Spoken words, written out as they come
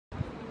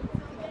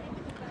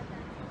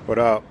What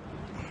up?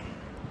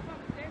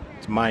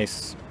 It's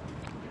Mice,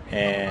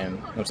 and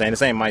I'm saying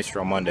this ain't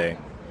Maestro Monday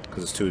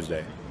because it's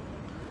Tuesday.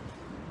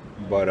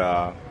 But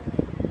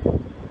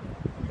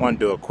want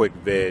to do a quick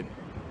vid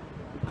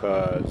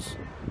because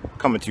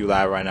coming to you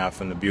live right now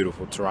from the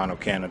beautiful Toronto,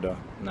 Canada.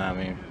 You know what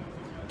I mean?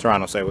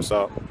 Toronto, say what's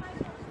up.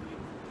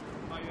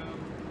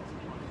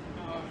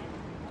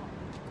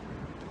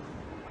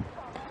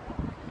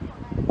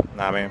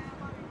 Know what I mean?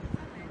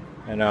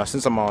 And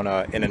since I'm on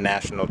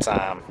international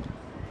time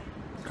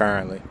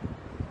currently,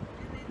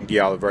 I'll give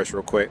y'all a verse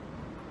real quick.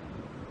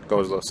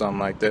 Goes a little something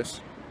like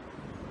this.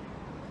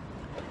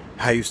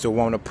 I used to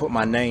want to put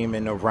my name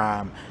in a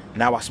rhyme.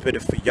 Now I spit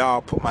it for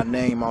y'all, put my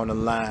name on the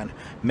line.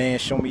 Man,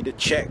 show me the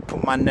check,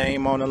 put my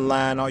name on the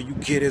line. All you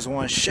get is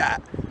one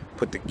shot,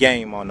 put the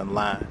game on the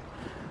line.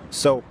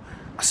 So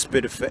I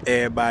spit it for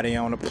everybody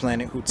on the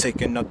planet who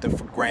taking nothing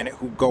for granted,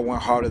 who going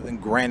harder than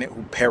granite,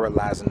 who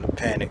paralyzing the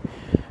panic.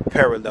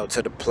 Parallel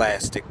to the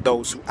plastic,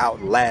 those who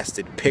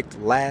outlasted, picked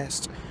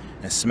last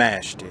and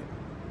smashed it.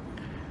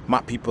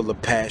 My people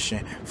of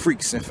passion,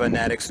 freaks and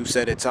fanatics who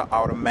said it's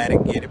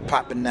automatic. Get it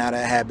popping out of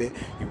habit.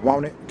 You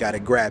want it, gotta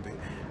grab it.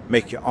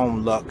 Make your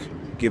own luck.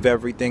 Give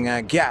everything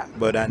I got,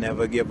 but I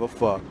never give a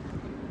fuck.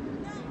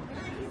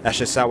 That's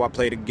just how I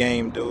play the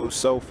game, dude.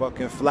 So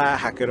fucking fly,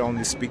 I could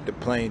only speak the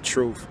plain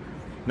truth.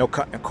 No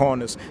cutting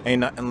corners,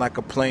 ain't nothing like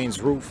a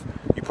plane's roof.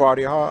 You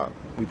party hard,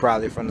 we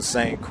probably from the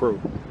same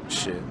crew.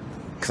 Shit,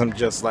 cause I'm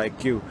just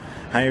like you.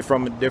 I ain't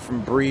from a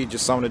different breed,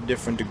 just on a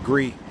different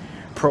degree.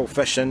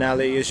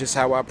 Professionality is just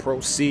how I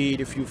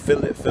proceed. If you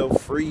feel it, feel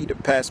free to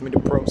pass me the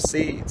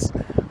proceeds.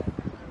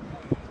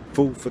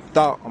 Food for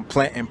thought, I'm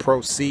planting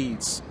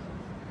proceeds.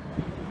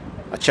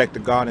 I check the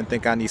garden,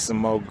 think I need some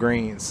more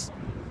greens.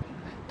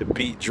 The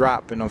beat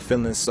drop and I'm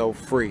feeling so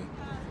free.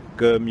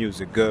 Good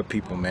music, good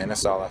people, man.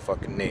 That's all I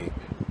fucking need.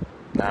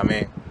 Know what I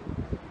mean?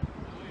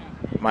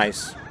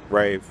 Mice,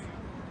 rave,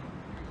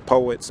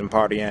 poets and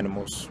party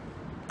animals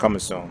coming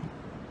soon.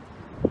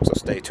 So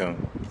stay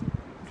tuned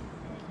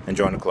and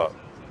join the club.